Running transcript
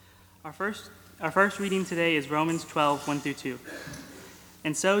Our first reading today is Romans 12, 1 through 2.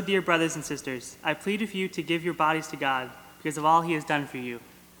 And so, dear brothers and sisters, I plead with you to give your bodies to God because of all he has done for you.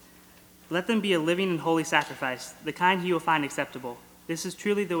 Let them be a living and holy sacrifice, the kind he will find acceptable. This is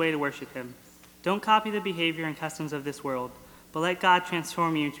truly the way to worship him. Don't copy the behavior and customs of this world, but let God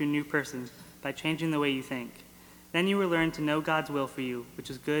transform you into a new person by changing the way you think. Then you will learn to know God's will for you,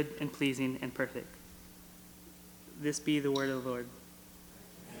 which is good and pleasing and perfect. This be the word of the Lord.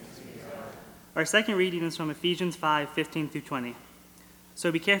 Our second reading is from Ephesians 5, 15 through 20.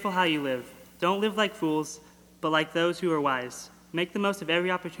 So be careful how you live. Don't live like fools, but like those who are wise. Make the most of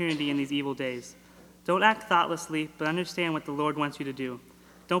every opportunity in these evil days. Don't act thoughtlessly, but understand what the Lord wants you to do.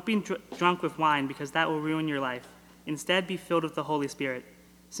 Don't be drunk with wine, because that will ruin your life. Instead, be filled with the Holy Spirit,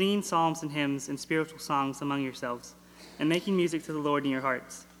 singing psalms and hymns and spiritual songs among yourselves, and making music to the Lord in your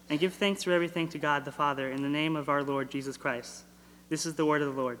hearts. And give thanks for everything to God the Father in the name of our Lord Jesus Christ. This is the word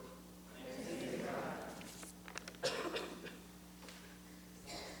of the Lord.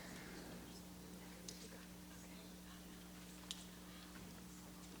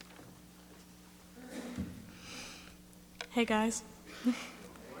 Hey guys.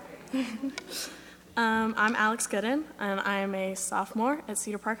 I'm Alex Gooden, and I am a sophomore at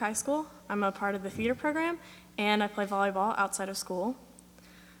Cedar Park High School. I'm a part of the theater program, and I play volleyball outside of school.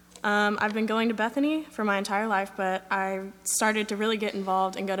 I've been going to Bethany for my entire life, but I started to really get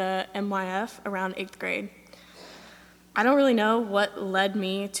involved and go to MYF around 8th grade. I don't really know what led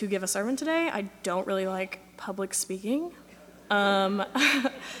me to give a sermon today. I don't really like public speaking.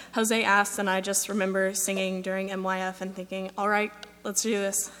 Jose asked, and I just remember singing during MYF and thinking, all right, let's do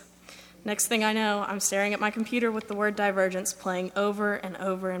this. Next thing I know, I'm staring at my computer with the word divergence playing over and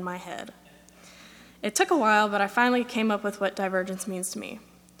over in my head. It took a while, but I finally came up with what divergence means to me.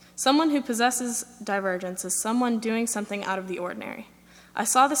 Someone who possesses divergence is someone doing something out of the ordinary. I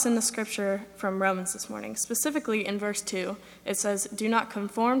saw this in the scripture from Romans this morning. Specifically in verse 2, it says, "Do not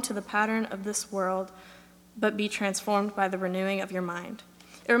conform to the pattern of this world, but be transformed by the renewing of your mind."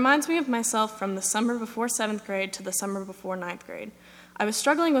 It reminds me of myself from the summer before 7th grade to the summer before 9th grade. I was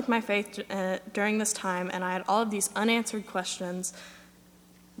struggling with my faith during this time, and I had all of these unanswered questions,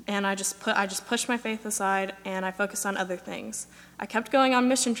 and I just pushed my faith aside, and I focused on other things. I kept going on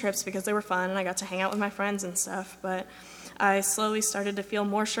mission trips because they were fun, and I got to hang out with my friends and stuff, but I slowly started to feel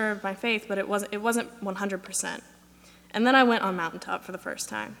more sure of my faith, but it wasn't 100%. And then I went on Mountaintop for the first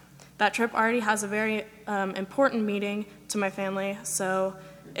time. That trip already has a very important meaning to my family, so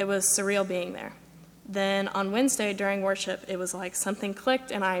it was surreal being there. Then on Wednesday during worship, it was like something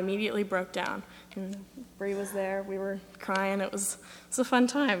clicked and I immediately broke down. And Bree was there, we were crying, it was a fun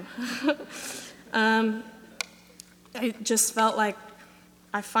time. I just felt like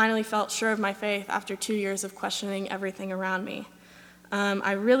I finally felt sure of my faith after 2 years of questioning everything around me.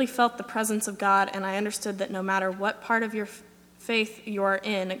 I really felt the presence of God, and I understood that no matter what part of your faith you are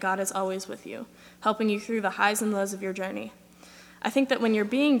in, God is always with you, helping you through the highs and lows of your journey. I think that when you're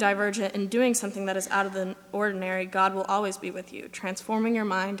being divergent and doing something that is out of the ordinary, God will always be with you, transforming your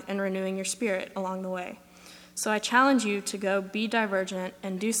mind and renewing your spirit along the way. So I challenge you to go be divergent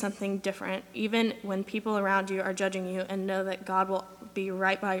and do something different, even when people around you are judging you, and know that God will be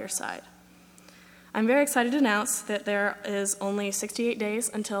right by your side. I'm very excited to announce that there is only 68 days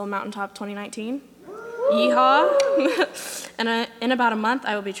until Mountaintop 2019. Yeehaw! And in about a month,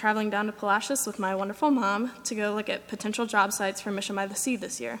 I will be traveling down to Palacios with my wonderful mom to go look at potential job sites for Mission by the Sea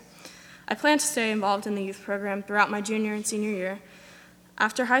this year. I plan to stay involved in the youth program throughout my junior and senior year.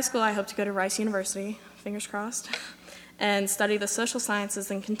 After high school, I hope to go to Rice University, fingers crossed, and study the social sciences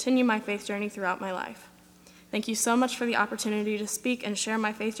and continue my faith journey throughout my life. Thank you so much for the opportunity to speak and share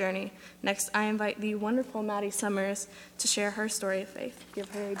my faith journey. Next, I invite the wonderful Maddie Summers to share her story of faith. Give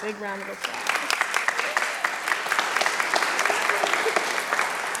her a big round of applause.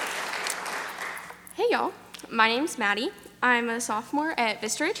 Hey y'all, my name's Maddie. I'm a sophomore at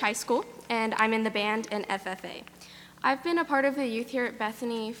Vista Ridge High School, and I'm in the band and FFA. I've been a part of the youth here at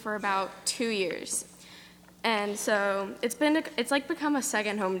Bethany for about 2 years, and so it's like become a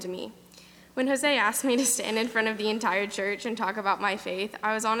second home to me. When Jose asked me to stand in front of the entire church and talk about my faith,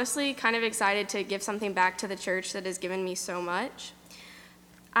 I was honestly kind of excited to give something back to the church that has given me so much.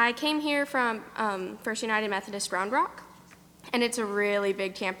 I came here from First United Methodist Round Rock, and it's a really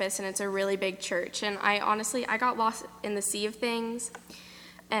big campus, and it's a really big church. And I got lost in the sea of things,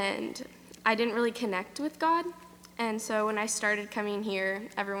 and I didn't really connect with God. And so when I started coming here,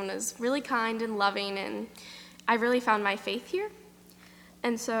 everyone was really kind and loving, and I really found my faith here.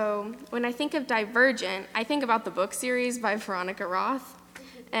 And so when I think of Divergent, I think about the book series by Veronica Roth,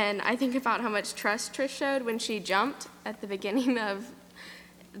 and I think about how much trust Trish showed when she jumped at the beginning of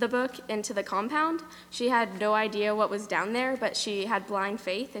the book into the compound. She had no idea what was down there, but she had blind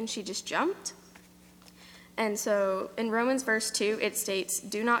faith and she just jumped. And so in Romans verse 2, it states,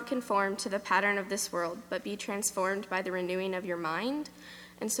 "Do not conform to the pattern of this world, but be transformed by the renewing of your mind."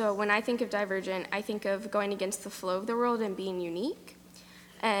 And so when I think of Divergent, I think of going against the flow of the world and being unique.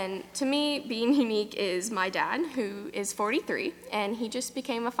 And to me, being unique is my dad, who is 43, and he just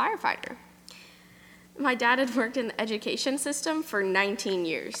became a firefighter. My dad had worked in the education system for 19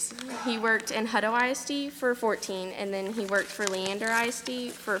 years. He worked in Hutto ISD for 14, and then he worked for Leander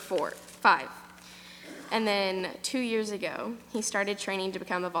ISD for 5. And then 2 years ago, he started training to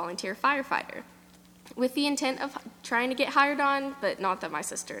become a volunteer firefighter with the intent of trying to get hired on, but not that my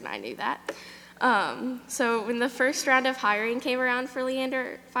sister and I knew that. So when the first round of hiring came around for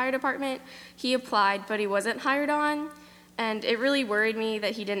Leander Fire Department, he applied, but he wasn't hired on. And it really worried me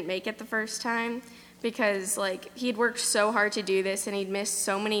that he didn't make it the first time, because he'd worked so hard to do this and he'd missed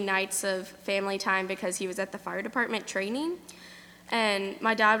so many nights of family time because he was at the fire department training. And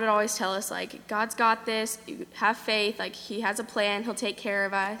my dad would always tell us, God's got this, have faith, he has a plan, he'll take care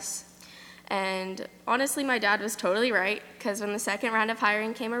of us. And honestly, my dad was totally right, because when the second round of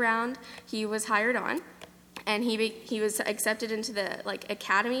hiring came around, he was hired on, and he was accepted into the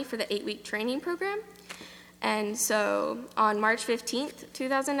academy for the 8-week training program. And so on March 15th,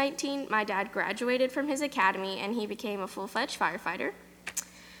 2019, my dad graduated from his academy and he became a full-fledged firefighter.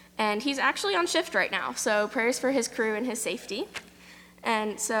 And he's actually on shift right now, so prayers for his crew and his safety.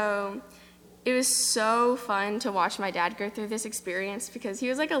 And so it was so fun to watch my dad go through this experience, because he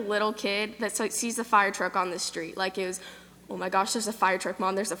was like a little kid that sees a fire truck on the street. It was, oh my gosh, there's a fire truck,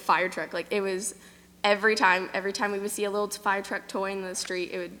 Mom, there's a fire truck. It was every time we would see a little fire truck toy in the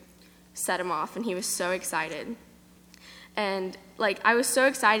street, it would set him off, and he was so excited. And I was so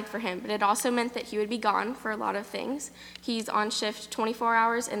excited for him, but it also meant that he would be gone for a lot of things. He's on shift 24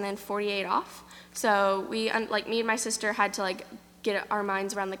 hours and then 48 off. So we, me and my sister, had to get our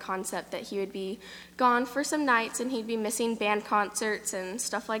minds around the concept that he would be gone for some nights and he'd be missing band concerts and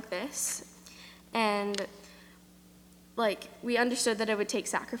stuff like this. And we understood that it would take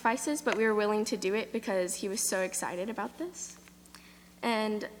sacrifices, but we were willing to do it because he was so excited about this.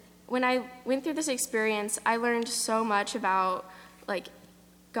 And when I went through this experience, I learned so much about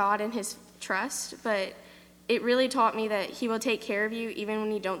God and his trust, but it really taught me that he will take care of you even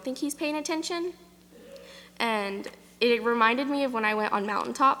when you don't think he's paying attention. And it reminded me of when I went on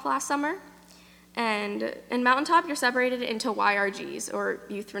Mountaintop last summer. And in Mountaintop, you're separated into YRGs, or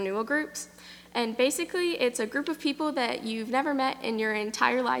youth renewal groups. And basically, it's a group of people that you've never met in your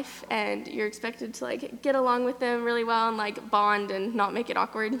entire life, and you're expected to get along with them really well and bond and not make it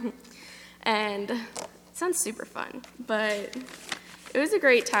awkward. And it sounds super fun, but it was a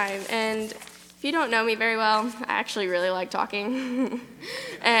great time. And if you don't know me very well, I actually really like talking.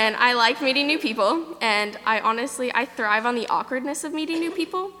 And I like meeting new people, and I thrive on the awkwardness of meeting new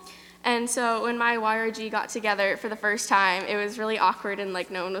people. And so when my YRG got together for the first time, it was really awkward and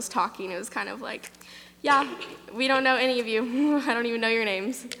no one was talking. It was kind of yeah, we don't know any of you. I don't even know your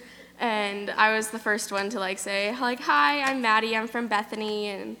names. And I was the first one to say, hi, I'm Maddie, I'm from Bethany.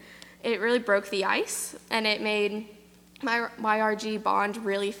 And it really broke the ice, and it made my YRG bond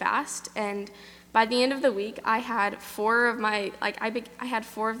really fast. And by the end of the week, I had 4 of my, I had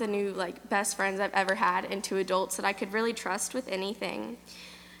 4 of the new best friends I've ever had, and 2 adults that I could really trust with anything.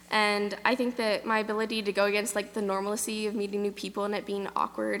 And I think that my ability to go against the normalcy of meeting new people and it being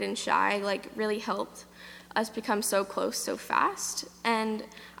awkward and shy really helped us become so close so fast. And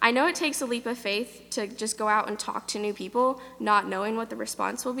I know it takes a leap of faith to just go out and talk to new people, not knowing what the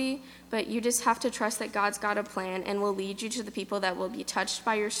response will be, but you just have to trust that God's got a plan and will lead you to the people that will be touched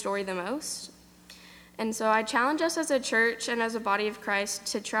by your story the most. And so I challenge us as a church and as a body of Christ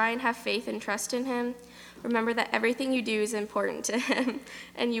to try and have faith and trust in him. Remember that everything you do is important to him,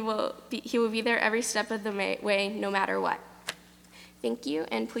 and he will be there every step of the way, no matter what. Thank you,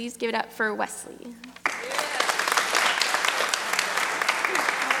 and please give it up for Wesley.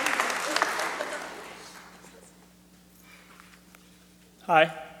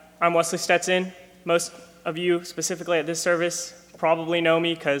 Hi, I'm Wesley Stetson. Most of you, specifically at this service, probably know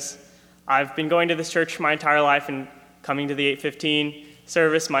me because I've been going to this church my entire life and coming to the 8:15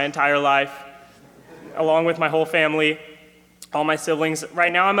 service my entire life, along with my whole family, all my siblings.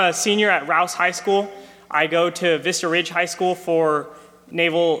 Right now I'm a senior at Rouse High School. I go to Vista Ridge High School for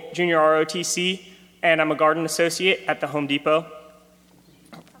Naval Junior ROTC, and I'm a garden associate at the Home Depot.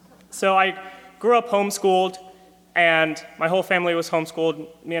 So I grew up homeschooled, and my whole family was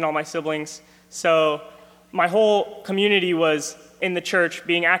homeschooled, me and all my siblings. So my whole community was in the church,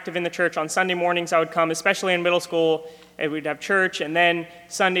 being active in the church. On Sunday mornings I would come, especially in middle school, and we'd have church and then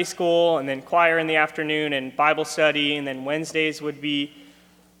Sunday school and then choir in the afternoon and Bible study, and then Wednesdays would be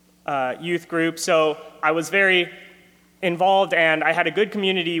youth group. So I was very involved, and I had a good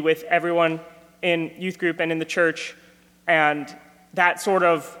community with everyone in youth group and in the church, and that sort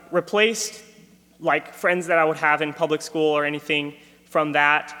of replaced like friends that I would have in public school or anything from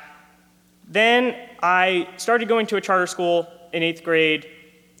that. Then I started going to a charter school in 8th grade,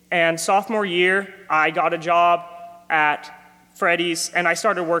 and sophomore year I got a job at Freddy's, and I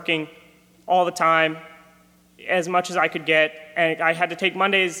started working all the time, as much as I could get, and I had to take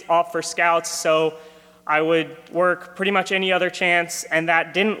Mondays off for scouts, so I would work pretty much any other chance, and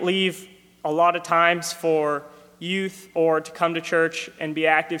that didn't leave a lot of times for youth or to come to church and be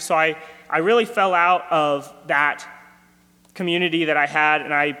active. So I really fell out of that community that I had,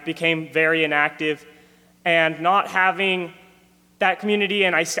 and I became very inactive. And not having that community,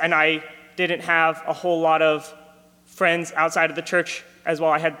 and I didn't have a whole lot of friends outside of the church as well.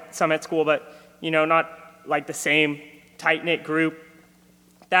 I had some at school, but not like the same tight-knit group.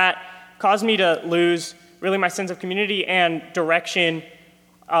 That caused me to lose really my sense of community and direction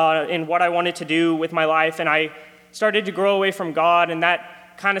in what I wanted to do with my life, and I started to grow away from God, and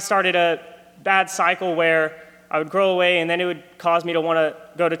that kind of started a bad cycle where I would grow away, and then it would cause me to want to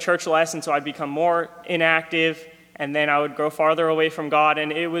go to church less, and so I'd become more inactive, and then I would grow farther away from God,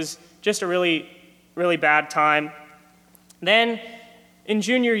 and it was just a really, really bad time. Then in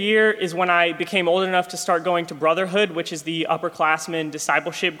junior year is when I became old enough to start going to Brotherhood, which is the upperclassmen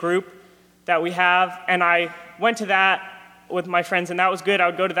discipleship group that we have, and I went to that with my friends, and that was good. I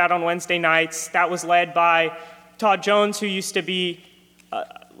would go to that on Wednesday nights. That was led by Todd Jones, who used to be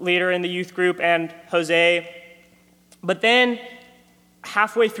leader in the youth group, and Jose. But then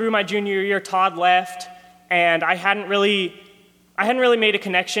halfway through my junior year, Todd left, and I hadn't really made a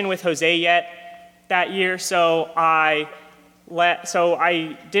connection with Jose yet that year, so I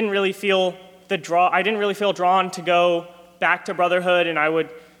didn't really feel drawn to go back to Brotherhood, and I would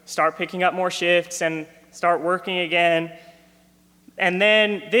start picking up more shifts and start working again. And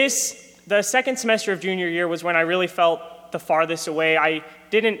then the second semester of junior year was when I really felt the farthest away. I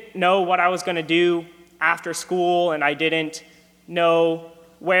didn't know what I was going to do after school, and I didn't know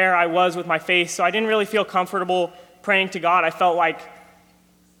where I was with my faith, so I didn't really feel comfortable praying to God. I felt like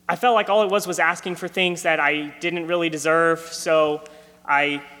all it was asking for things that I didn't really deserve, so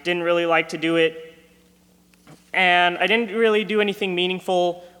I didn't really like to do it. And I didn't really do anything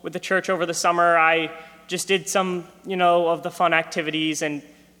meaningful with the church over the summer. I just did some, of the fun activities and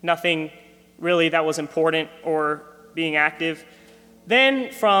nothing really that was important or being active.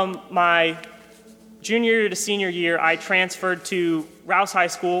 Then from my junior year to senior year, I transferred to Rouse High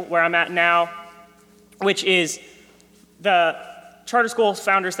School, where I'm at now, which is the charter school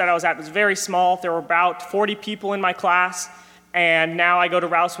founders that I was at was very small. There were about 40 people in my class, and now I go to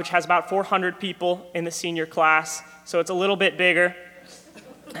Rouse, which has about 400 people in the senior class, so it's a little bit bigger.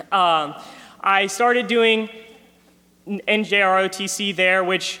 I started doing NJROTC there,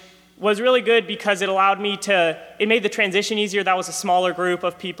 which was really good because it made the transition easier. That was a smaller group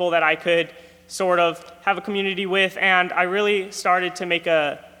of people that I could sort of have a community with, and I really started to make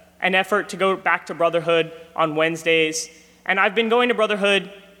an effort to go back to Brotherhood on Wednesdays. And I've been going to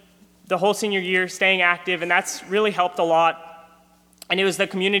Brotherhood the whole senior year, staying active, and that's really helped a lot. And it was the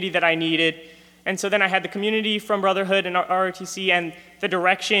community that I needed. And so then I had the community from Brotherhood and ROTC and the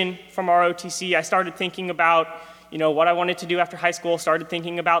direction from ROTC. I started thinking about, what I wanted to do after high school, started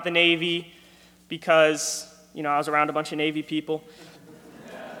thinking about the Navy because, I was around a bunch of Navy people.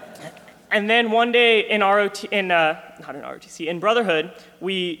 And then one day in Brotherhood,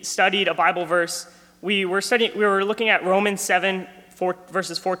 we studied a Bible verse. We were looking at Romans 7,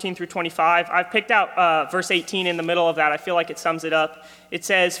 verses 14 through 25. I've picked out verse 18 in the middle of that. I feel like it sums it up. It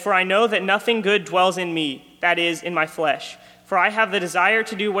says, "For I know that nothing good dwells in me, that is, in my flesh. For I have the desire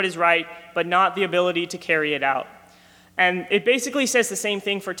to do what is right, but not the ability to carry it out." And it basically says the same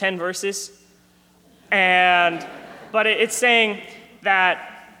thing for 10 verses. But it's saying that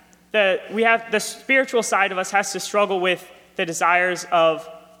we have the spiritual side of us has to struggle with the desires of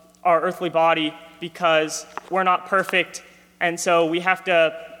our earthly body because we're not perfect, and so we have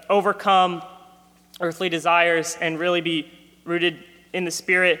to overcome earthly desires and really be rooted in the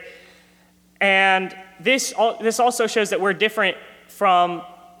Spirit. And this also shows that we're different from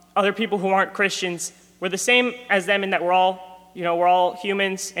other people who aren't Christians. We're the same as them in that we're all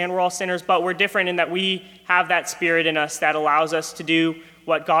humans and we're all sinners, but we're different in that we have that Spirit in us that allows us to do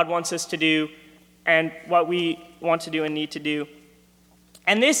what God wants us to do and what we want to do and need to do.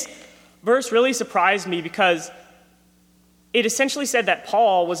 And this verse really surprised me because it essentially said that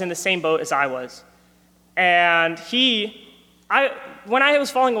Paul was in the same boat as I was. And when I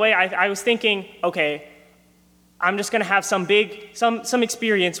was falling away, I was thinking, okay, I'm just going to have some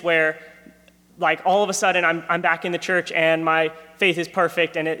experience where, like, all of a sudden I'm back in the church and my faith is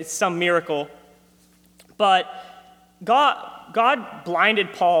perfect and it's some miracle. But God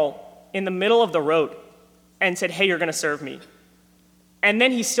blinded Paul in the middle of the road and said, hey, you're going to serve me. And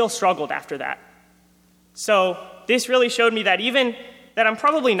then he still struggled after that. So this really showed me that even that I'm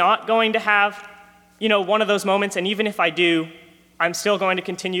probably not going to have, one of those moments, and even if I do, I'm still going to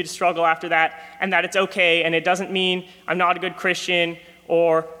continue to struggle after that, and that it's okay, and it doesn't mean I'm not a good Christian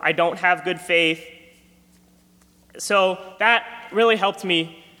or I don't have good faith. So that really helped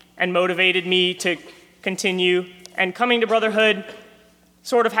me and motivated me to continue. And coming to Brotherhood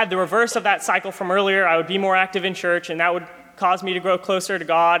sort of had the reverse of that cycle from earlier. I would be more active in church, and that would cause me to grow closer to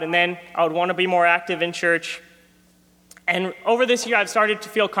God, and then I would want to be more active in church. And over this year, I've started to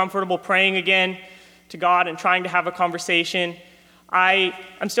feel comfortable praying again to God and trying to have a conversation.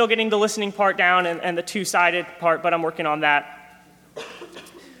 I'm still getting the listening part down and the two-sided part, but I'm working on that.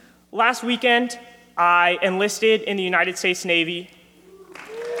 Last weekend, I enlisted in the United States Navy,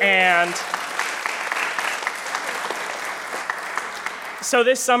 and so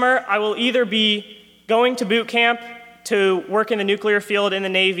this summer, I will either be going to boot camp to work in the nuclear field in the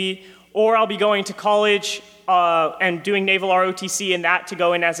Navy, or I'll be going to college and doing Naval ROTC and that to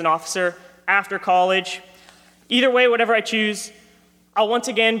go in as an officer after college. Either way, whatever I choose, I'll once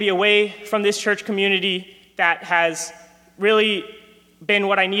again be away from this church community that has really been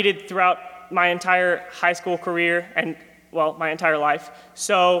what I needed throughout my entire high school career and, well, my entire life.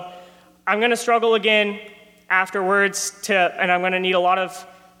 So I'm going to struggle again afterwards, and I'm going to need a lot of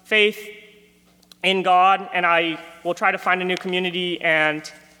faith in God, and I will try to find a new community, and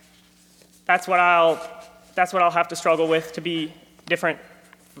that's what I'll have to struggle with to be different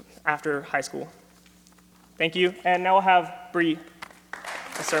after high school. Thank you, and now we'll have Bree,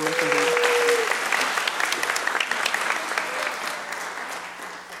 a sermon from Bree.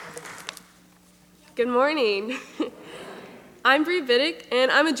 Good morning. I'm Bree Vidic,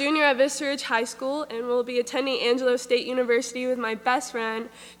 and I'm a junior at Vista Ridge High School and will be attending Angelo State University with my best friend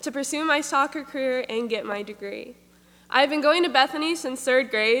to pursue my soccer career and get my degree. I've been going to Bethany since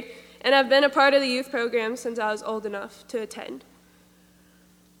 3rd grade, and I've been a part of the youth program since I was old enough to attend.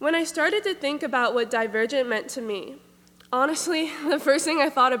 When I started to think about what Divergent meant to me, honestly, the first thing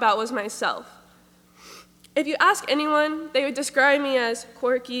I thought about was myself. If you ask anyone, they would describe me as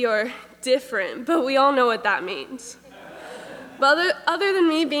quirky or different, but we all know what that means. But other than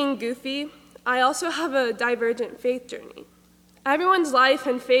me being goofy, I also have a divergent faith journey. Everyone's life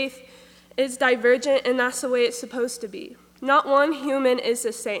and faith is divergent, and that's the way it's supposed to be. Not one human is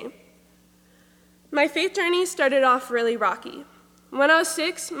the same. My faith journey started off really rocky. When I was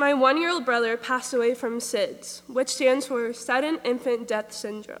 6, my 1-year-old brother passed away from SIDS, which stands for Sudden Infant Death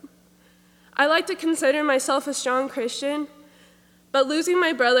Syndrome. I like to consider myself a strong Christian, but losing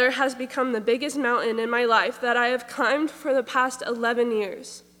my brother has become the biggest mountain in my life that I have climbed for the past 11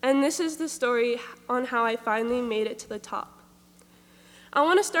 years. And this is the story on how I finally made it to the top. I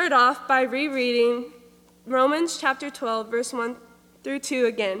want to start off by rereading Romans chapter 12, verse 1 through 2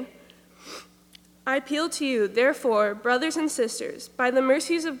 again. I appeal to you, therefore, brothers and sisters, by the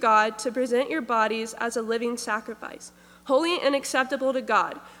mercies of God, to present your bodies as a living sacrifice, holy and acceptable to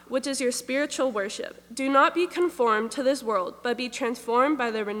God, which is your spiritual worship. Do not be conformed to this world, but be transformed by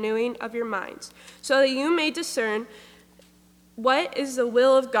the renewing of your minds, so that you may discern what is the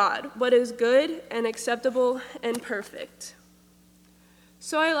will of God, what is good and acceptable and perfect.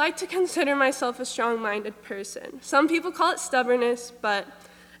 So I like to consider myself a strong-minded person. Some people call it stubbornness, but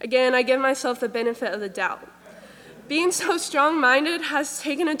again, I give myself the benefit of the doubt. Being so strong-minded has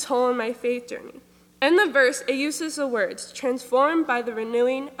taken a toll on my faith journey. In the verse, it uses the words, transformed by the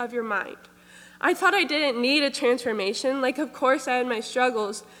renewing of your mind. I thought I didn't need a transformation, like of course I had my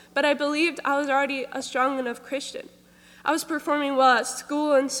struggles, but I believed I was already a strong enough Christian. I was performing well at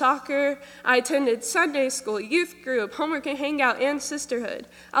school and soccer. I attended Sunday school, youth group, homework and hangout, and sisterhood.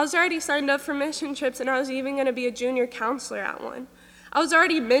 I was already signed up for mission trips, and I was even going to be a junior counselor at one. I was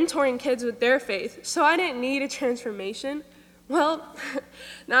already mentoring kids with their faith, so I didn't need a transformation. Well,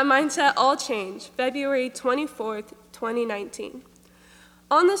 that mindset all changed, February 24th, 2019.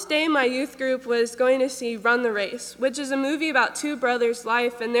 On this day, my youth group was going to see Run the Race, which is a movie about 2 brothers'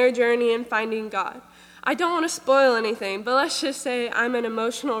 life and their journey in finding God. I don't want to spoil anything, but let's just say I'm an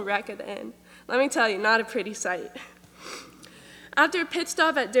emotional wreck at the end. Let me tell you, not a pretty sight. After a pit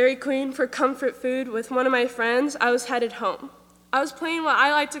stop at Dairy Queen for comfort food with one of my friends, I was headed home. I was playing what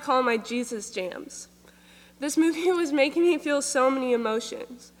I like to call my Jesus jams. This movie was making me feel so many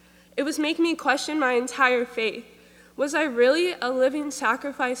emotions. It was making me question my entire faith. Was I really a living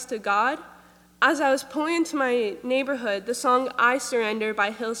sacrifice to God? As I was pulling into my neighborhood, the song I Surrender by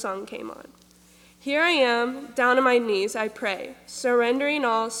Hillsong came on. Here I am, down on my knees, I pray, surrendering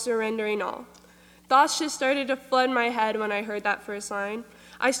all, surrendering all. Thoughts just started to flood my head when I heard that first line.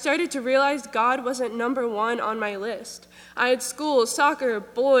 I started to realize God wasn't number one on my list. I had school, soccer,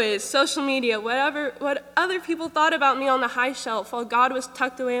 boys, social media, what other people thought about me on the high shelf while God was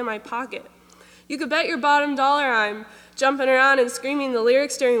tucked away in my pocket. You could bet your bottom dollar I'm jumping around and screaming the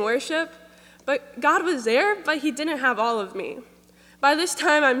lyrics during worship. But God was there, but he didn't have all of me. By this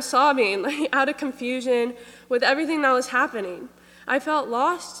time, I'm sobbing, out of confusion with everything that was happening. I felt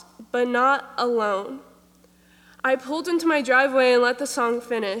lost, but not alone. I pulled into my driveway and let the song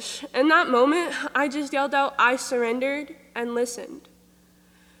finish. In that moment, I just yelled out, I surrendered, and listened.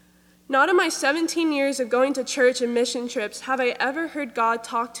 Not in my 17 years of going to church and mission trips have I ever heard God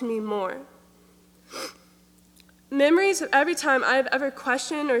talk to me more. Memories of every time I've ever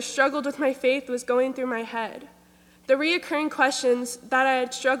questioned or struggled with my faith was going through my head. The reoccurring questions that I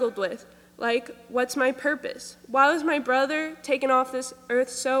had struggled with, like, what's my purpose? Why was my brother taken off this earth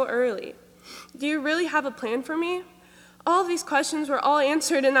so early? Do you really have a plan for me? All of these questions were all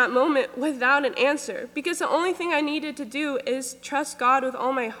answered in that moment without an answer, because the only thing I needed to do is trust God with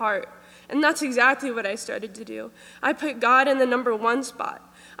all my heart. And that's exactly what I started to do. I put God in the number one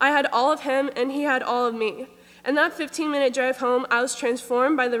spot. I had all of him, and he had all of me. In that 15-minute drive home, I was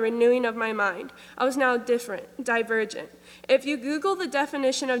transformed by the renewing of my mind. I was now different, divergent. If you Google the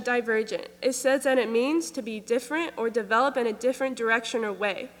definition of divergent, it says that it means to be different or develop in a different direction or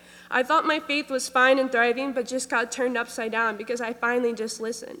way. I thought my faith was fine and thriving, but just got turned upside down because I finally just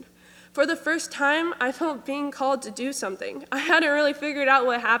listened. For the first time, I felt being called to do something. I hadn't really figured out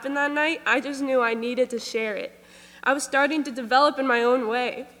what happened that night. I just knew I needed to share it. I was starting to develop in my own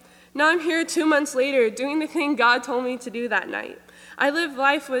way. Now I'm here 2 months later doing the thing God told me to do that night. I live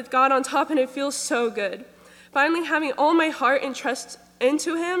life with God on top and it feels so good. Finally having all my heart and trust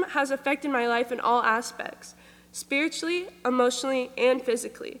into him has affected my life in all aspects, spiritually, emotionally, and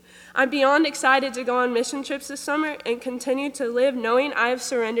physically. I'm beyond excited to go on mission trips this summer and continue to live knowing I have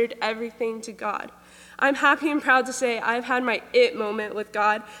surrendered everything to God. I'm happy and proud to say I've had my it moment with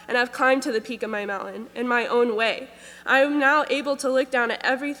God, and I've climbed to the peak of my mountain in my own way. I am now able to look down at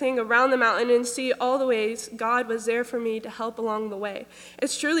everything around the mountain and see all the ways God was there for me to help along the way.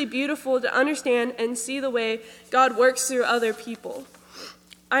 It's truly beautiful to understand and see the way God works through other people.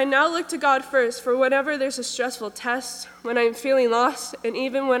 I now look to God first for whenever there's a stressful test, when I'm feeling lost, and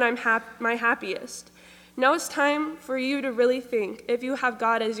even when I'm my happiest. Now it's time for you to really think if you have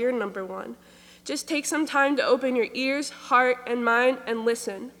God as your number one. Just take some time to open your ears, heart, and mind and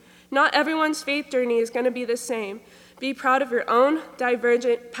listen. Not everyone's faith journey is going to be the same. Be proud of your own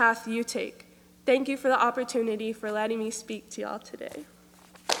divergent path you take. Thank you for the opportunity for letting me speak to y'all today.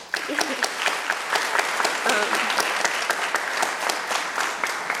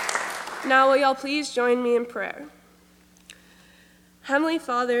 Now will y'all please join me in prayer. Heavenly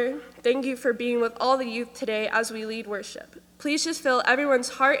Father, thank you for being with all the youth today as we lead worship. Please just fill everyone's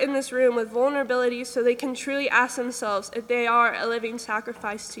heart in this room with vulnerability so they can truly ask themselves if they are a living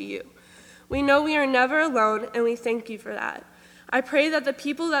sacrifice to you. We know we are never alone, and we thank you for that. I pray that the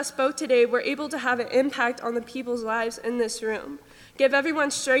people that spoke today were able to have an impact on the people's lives in this room. Give everyone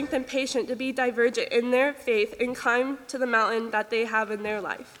strength and patience to be divergent in their faith and climb to the mountain that they have in their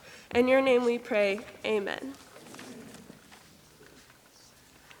life. In your name we pray, amen.